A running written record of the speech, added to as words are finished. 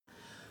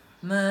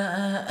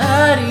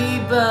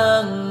Maaari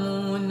bang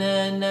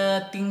muna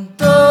nating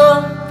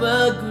tong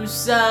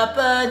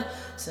pag-usapan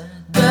sa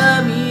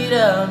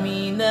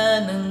dami-rami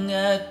na ng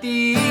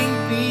ating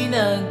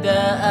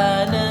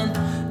pinagdaanan?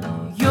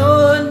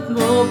 Ngayon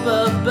mo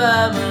pa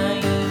ba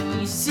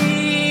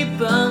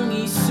maiisipang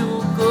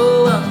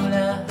isuko ang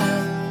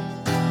lahat?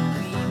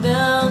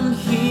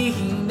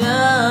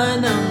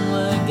 Pinanghihinaan ng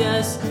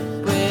wagas,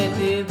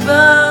 pwede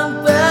bang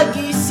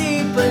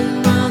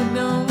pag-isipan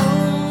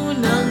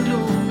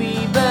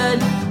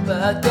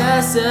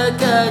baka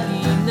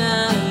sakali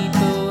na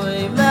ito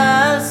ay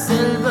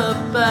masalba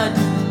pa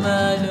ng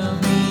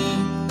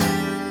malamig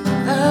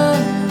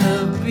ang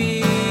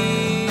gabi.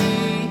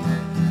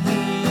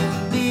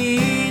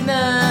 Hindi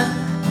na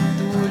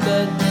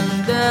tulad ng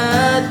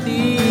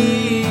dati.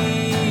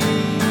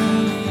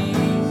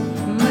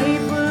 May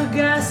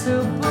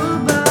pag-asa pa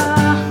ba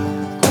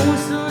kung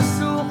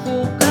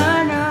susuko ka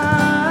na?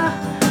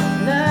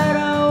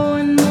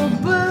 Larawan mo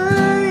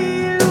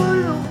ba'y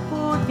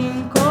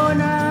lulukutin ko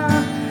na?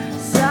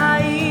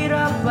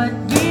 At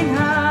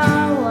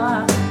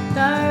ginhawa,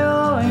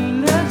 tayo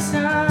ay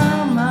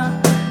nagsama.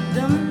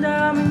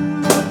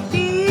 Damdamin mo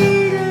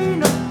tila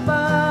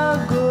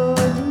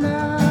napagod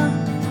na.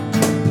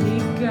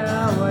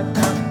 Ikaw at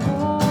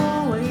ako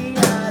ay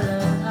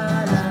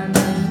ala-ala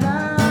na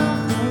lang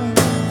kung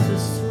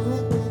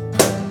susuko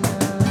ka na.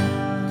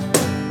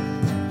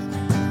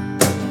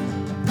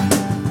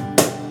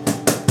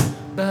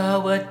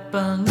 Bawat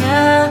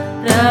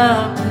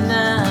pangarap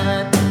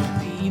natin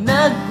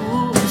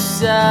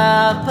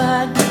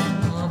pinag-uusapan,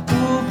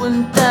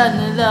 mapupunta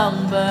na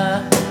lang ba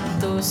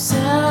ito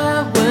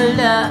sa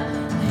wala?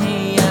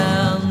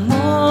 Hayaan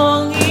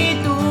mong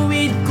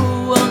ituwid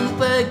ko ang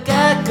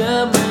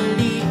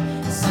pagkakamali.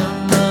 Sa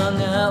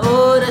mga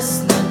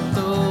oras na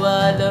to,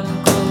 alam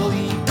ko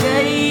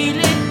ika'y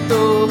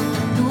lito.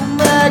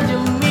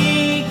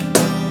 Dumadamig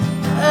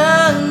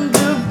ang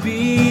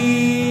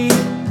gabi,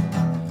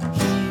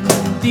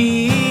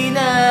 hindi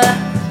na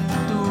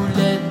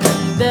tulad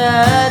ng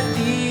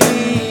dati.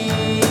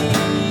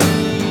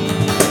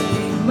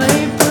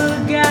 May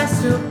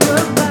pag-asa pa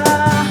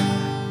ba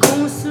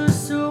kung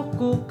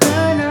susuko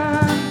ka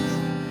na?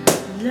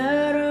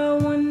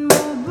 Larawan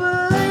mo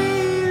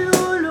ba'y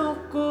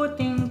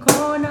lulukutin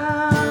ko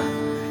na?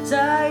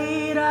 Sa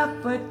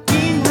hirap at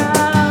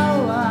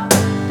ginhawa,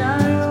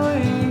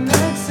 tayo'y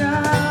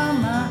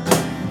nagsama.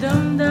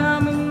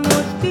 Damdamin mo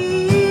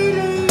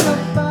tila'y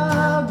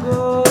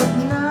napagod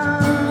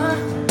na.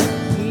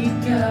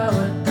 Ikaw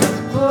at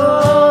ako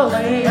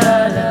ay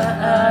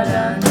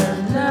ala-ala na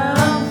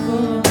lang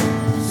kung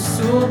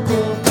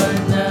susuko ka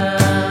na.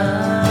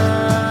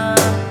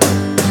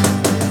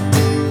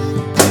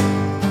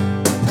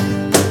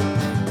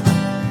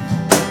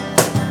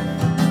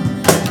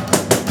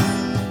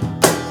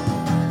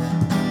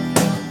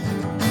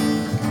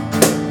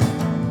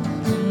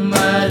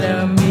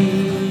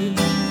 Malamig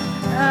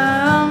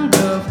ang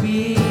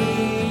gabi,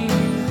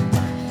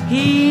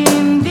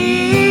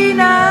 hindi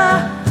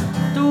na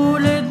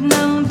tulad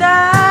ng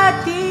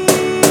dati.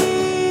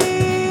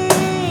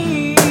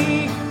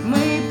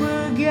 May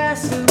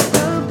pag-asa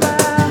pa ba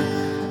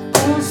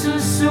kung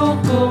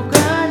susuko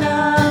ka na?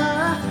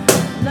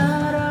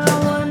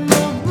 Larawan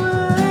mo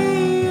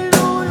ba'y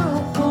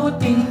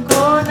lulukutin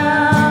ko na?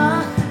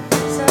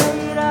 Sa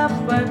hirap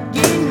at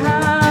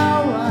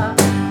ginhawa,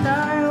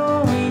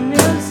 tayo ay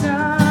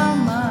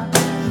nagsama.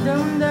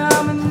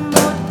 Damdamin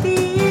mo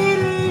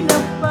tila'y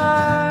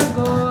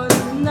napagod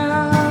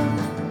na.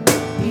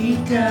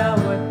 Ikaw